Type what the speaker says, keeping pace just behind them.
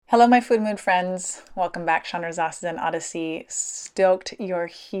Hello, my Food Mood friends. Welcome back, Chandra Zen Odyssey. Stoked you're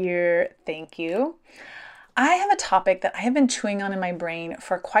here. Thank you. I have a topic that I have been chewing on in my brain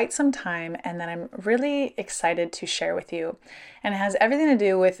for quite some time and that I'm really excited to share with you. And it has everything to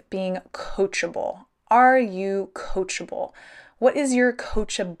do with being coachable. Are you coachable? What is your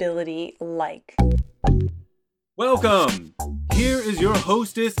coachability like? Welcome! Here is your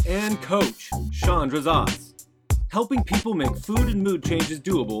hostess and coach, Chandra Zas, helping people make food and mood changes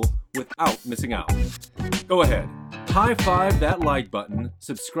doable without missing out. Go ahead, high five that like button,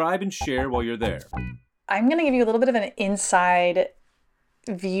 subscribe and share while you're there. I'm going to give you a little bit of an inside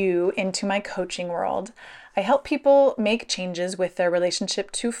view into my coaching world. I help people make changes with their relationship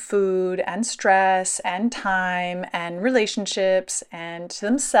to food and stress and time and relationships and to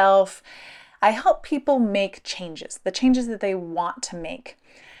themselves. I help people make changes, the changes that they want to make.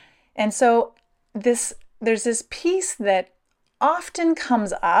 And so there's this piece that often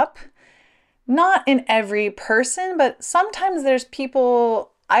comes up, not in every person, but sometimes there's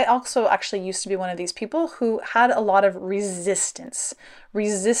people. I also actually used to be one of these people who had a lot of resistance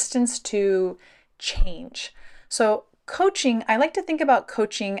to change. So coaching, I like to think about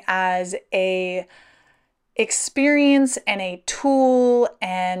coaching as a experience and a tool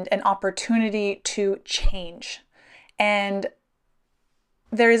and an opportunity to change. And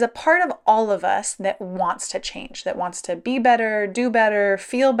there is a part of all of us that wants to change, that wants to be better, do better,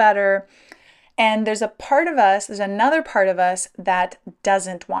 feel better. And there's another part of us that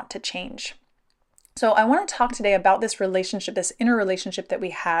doesn't want to change. So I want to talk today about this relationship, this inner relationship that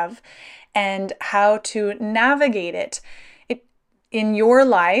we have, and how to navigate it in your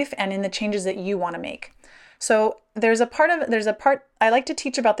life and in the changes that you want to make. So there's a part I like to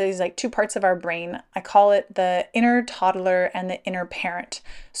teach about these like two parts of our brain. I call it the inner toddler and the inner parent.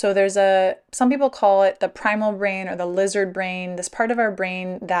 So some people call it the primal brain or the lizard brain, this part of our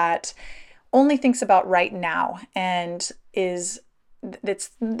brain that only thinks about right now and it's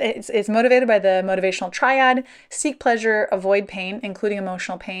motivated by the motivational triad: seek pleasure, avoid pain, including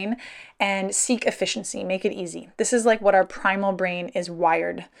emotional pain, and seek efficiency, make it easy. This is like what our primal brain is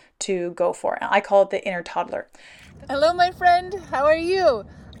wired to go for. I call it the inner toddler. Hello, my friend. How are you?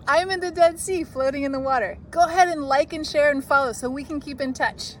 I'm in the Dead Sea, floating in the water. Go ahead and like and share and follow so we can keep in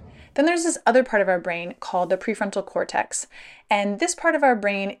touch. Then there's this other part of our brain called the prefrontal cortex. And this part of our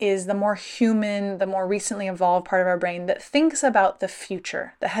brain is the more human, the more recently evolved part of our brain that thinks about the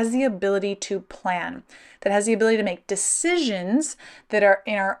future, that has the ability to plan, that has the ability to make decisions that are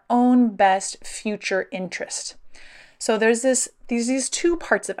in our own best future interest. So there's these two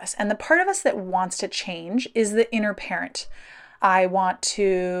parts of us. And the part of us that wants to change is the inner parent. I want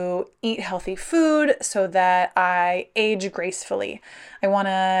to eat healthy food so that I age gracefully. I want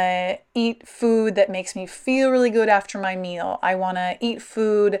to eat food that makes me feel really good after my meal. I want to eat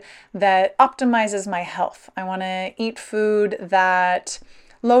food that optimizes my health. I want to eat food that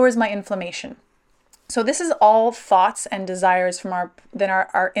lowers my inflammation. So this is all thoughts and desires from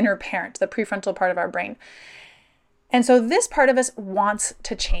our inner parent, the prefrontal part of our brain. And so this part of us wants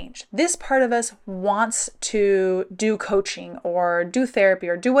to change. This part of us wants to do coaching or do therapy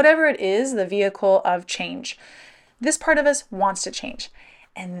or do whatever it is, the vehicle of change. This part of us wants to change.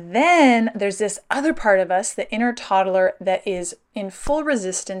 And then there's this other part of us, the inner toddler, that is in full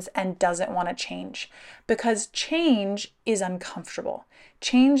resistance and doesn't want to change because change is uncomfortable.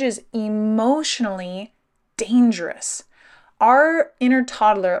 Change is emotionally dangerous. Our inner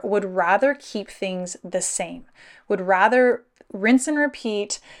toddler would rather keep things the same, would rather rinse and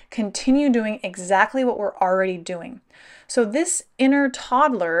repeat, continue doing exactly what we're already doing. So this inner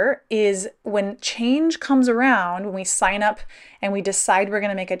toddler is when change comes around, when we sign up and we decide we're going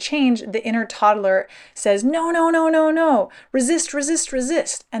to make a change, the inner toddler says, no, no, no, no, no, resist, resist,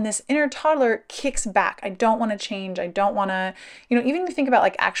 resist. And this inner toddler kicks back. I don't want to change. I don't want to, even if you think about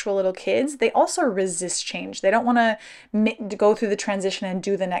like actual little kids, they also resist change. They don't want to go through the transition and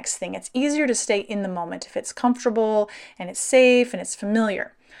do the next thing. It's easier to stay in the moment if it's comfortable and it's safe and it's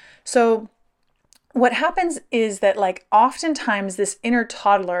familiar. So what happens is that like oftentimes this inner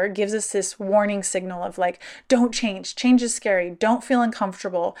toddler gives us this warning signal of like, don't change. Change is scary. Don't feel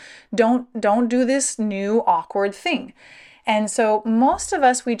uncomfortable. Don't do this new awkward thing. And so most of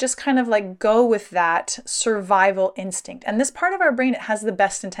us, we just kind of like go with that survival instinct. And this part of our brain, it has the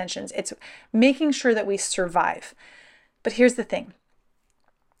best intentions. It's making sure that we survive. But here's the thing.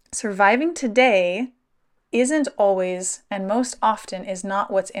 Surviving today isn't always, and most often is not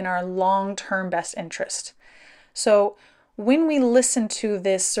what's in our long-term best interest. So when we listen to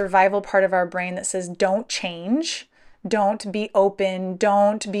this survival part of our brain that says, don't change, don't be open,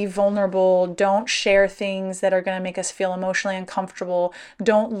 don't be vulnerable, don't share things that are going to make us feel emotionally uncomfortable,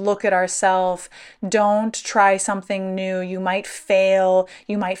 don't look at ourselves, don't try something new. You might fail,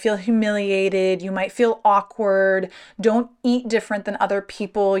 you might feel humiliated, you might feel awkward, don't eat different than other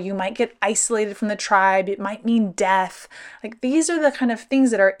people, you might get isolated from the tribe, it might mean death. Like, these are the kind of things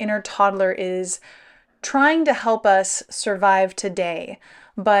that our inner toddler is trying to help us survive today,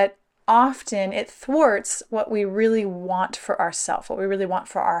 but often it thwarts what we really want for ourselves, what we really want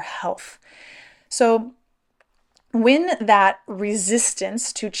for our health. So when that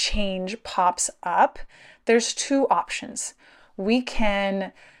resistance to change pops up, there's two options. We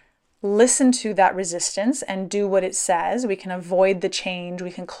can listen to that resistance and do what it says. We can avoid the change.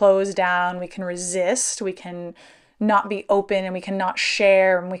 We can close down. We can resist. We can not be open, and we cannot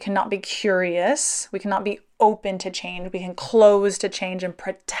share, and we cannot be curious. We cannot be open to change. We can close to change and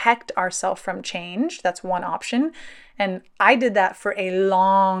protect ourselves from change. That's one option. And I did that for a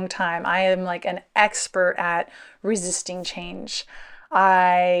long time. I am like an expert at resisting change.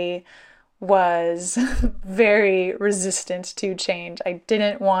 I was very resistant to change. I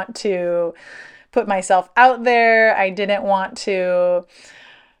didn't want to put myself out there. I didn't want to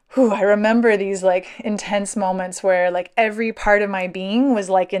I remember these like intense moments where like every part of my being was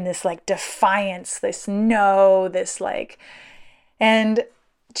like in this like defiance, this no, this like, and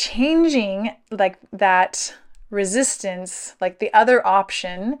changing like that resistance, like the other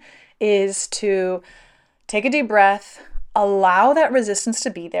option is to take a deep breath, allow that resistance to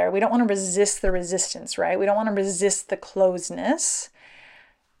be there. We don't want to resist the resistance, right? We don't want to resist the closeness.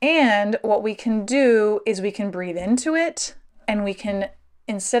 And what we can do is we can breathe into it, and we can,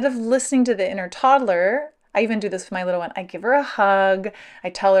 instead of listening to the inner toddler, I even do this with my little one. I give her a hug. I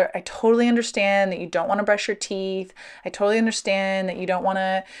tell her, I totally understand that you don't want to brush your teeth. I totally understand that you don't want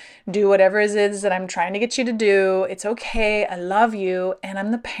to do whatever it is that I'm trying to get you to do. It's okay. I love you, and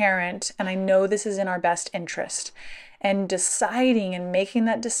I'm the parent, and I know this is in our best interest. And deciding and making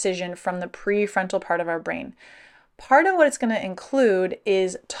that decision from the prefrontal part of our brain. Part of what it's going to include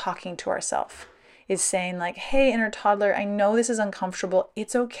is talking to ourselves. Is saying like, hey, inner toddler, I know this is uncomfortable.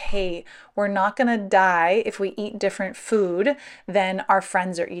 It's okay. We're not going to die if we eat different food than our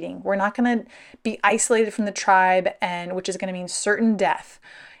friends are eating. We're not going to be isolated from the tribe, and which is going to mean certain death.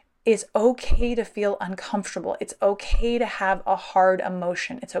 It's okay to feel uncomfortable. It's okay to have a hard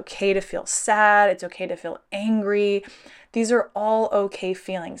emotion. It's okay to feel sad. It's okay to feel angry. These are all okay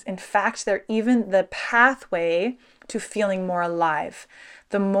feelings. In fact, they're even the pathway to feeling more alive.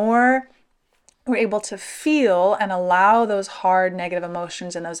 The more we're able to feel and allow those hard negative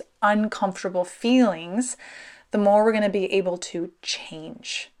emotions and those uncomfortable feelings, the more we're going to be able to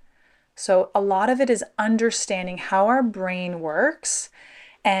change. So a lot of it is understanding how our brain works,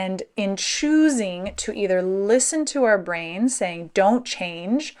 and in choosing to either listen to our brain saying don't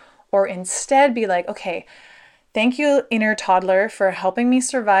change, or instead be like, okay, thank you, inner toddler, for helping me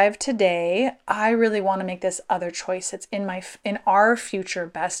survive today. I really want to make this other choice. It's in our future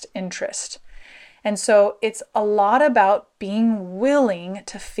best interest. And so it's a lot about being willing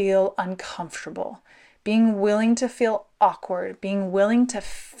to feel uncomfortable, being willing to feel awkward, being willing to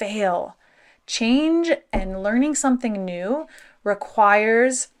fail. Change and learning something new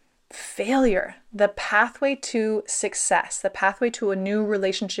requires failure. The pathway to success, the pathway to a new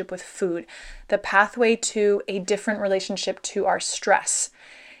relationship with food, the pathway to a different relationship to our stress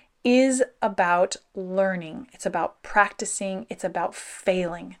is about learning. It's about practicing. It's about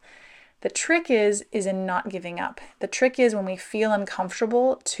failing. The trick is in not giving up. The trick is when we feel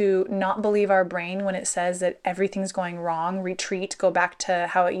uncomfortable to not believe our brain when it says that everything's going wrong, retreat, go back to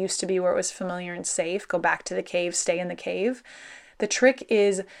how it used to be where it was familiar and safe, go back to the cave, stay in the cave. The trick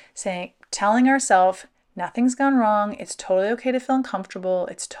is telling ourselves, nothing's gone wrong. It's totally okay to feel uncomfortable.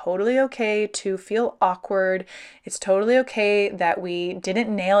 It's totally okay to feel awkward. It's totally okay that we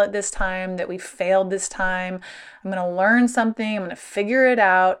didn't nail it this time, that we failed this time. I'm going to learn something. I'm going to figure it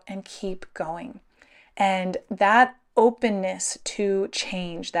out and keep going. And that openness to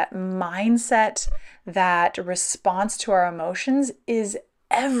change, that mindset, that response to our emotions is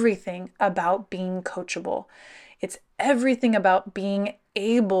everything about being coachable. It's everything about being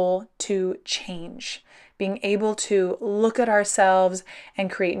able to change, being able to look at ourselves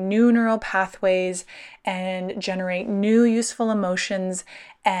and create new neural pathways and generate new useful emotions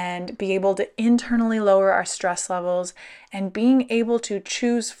and be able to internally lower our stress levels and being able to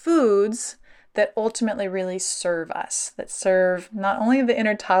choose foods that ultimately really serve us, that serve not only the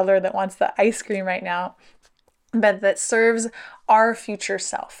inner toddler that wants the ice cream right now, but that serves our future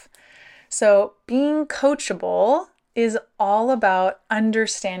self. So being coachable is all about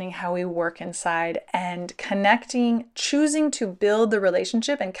understanding how we work inside and connecting, choosing to build the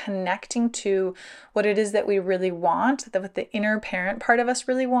relationship and connecting to what it is that we really want, what the inner parent part of us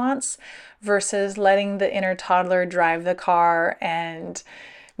really wants, versus letting the inner toddler drive the car and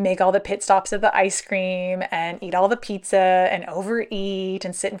make all the pit stops of the ice cream and eat all the pizza and overeat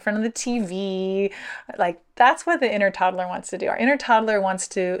and sit in front of the TV. Like, that's what the inner toddler wants to do. Our inner toddler wants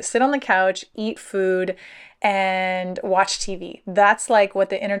to sit on the couch, eat food, and watch TV. That's like what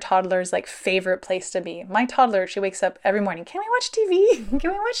the inner toddler's like favorite place to be. My toddler, she wakes up every morning. Can we watch TV?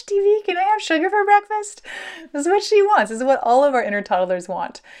 Can we watch TV? Can I have sugar for breakfast? This is what she wants. This is what all of our inner toddlers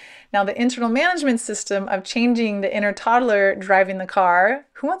want. Now, the internal management system of changing the inner toddler driving the car.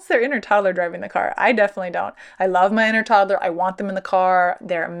 Who wants their inner toddler driving the car? I definitely don't. I love my inner toddler. I want them in the car.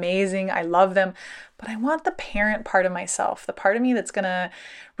 They're amazing. I love them. But I want the parent part of myself, the part of me that's going to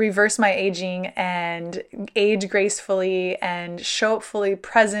reverse my aging and age gracefully and show up fully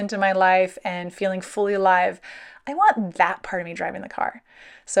present in my life and feeling fully alive. I want that part of me driving the car.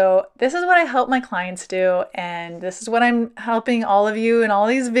 So this is what I help my clients do, and this is what I'm helping all of you in all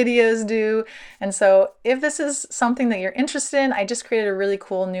these videos do. And so if this is something that you're interested in, I just created a really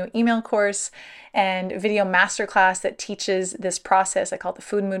cool new email course and video masterclass that teaches this process. I call it the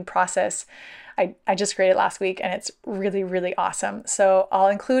Food Mood Process. I just created it last week, and it's really, really awesome. So I'll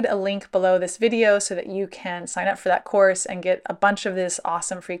include a link below this video so that you can sign up for that course and get a bunch of this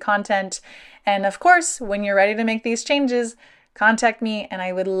awesome free content. And of course, when you're ready to make these changes, contact me and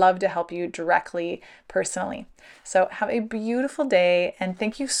I would love to help you directly, personally. So have a beautiful day, and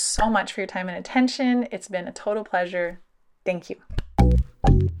thank you so much for your time and attention. It's been a total pleasure. Thank you.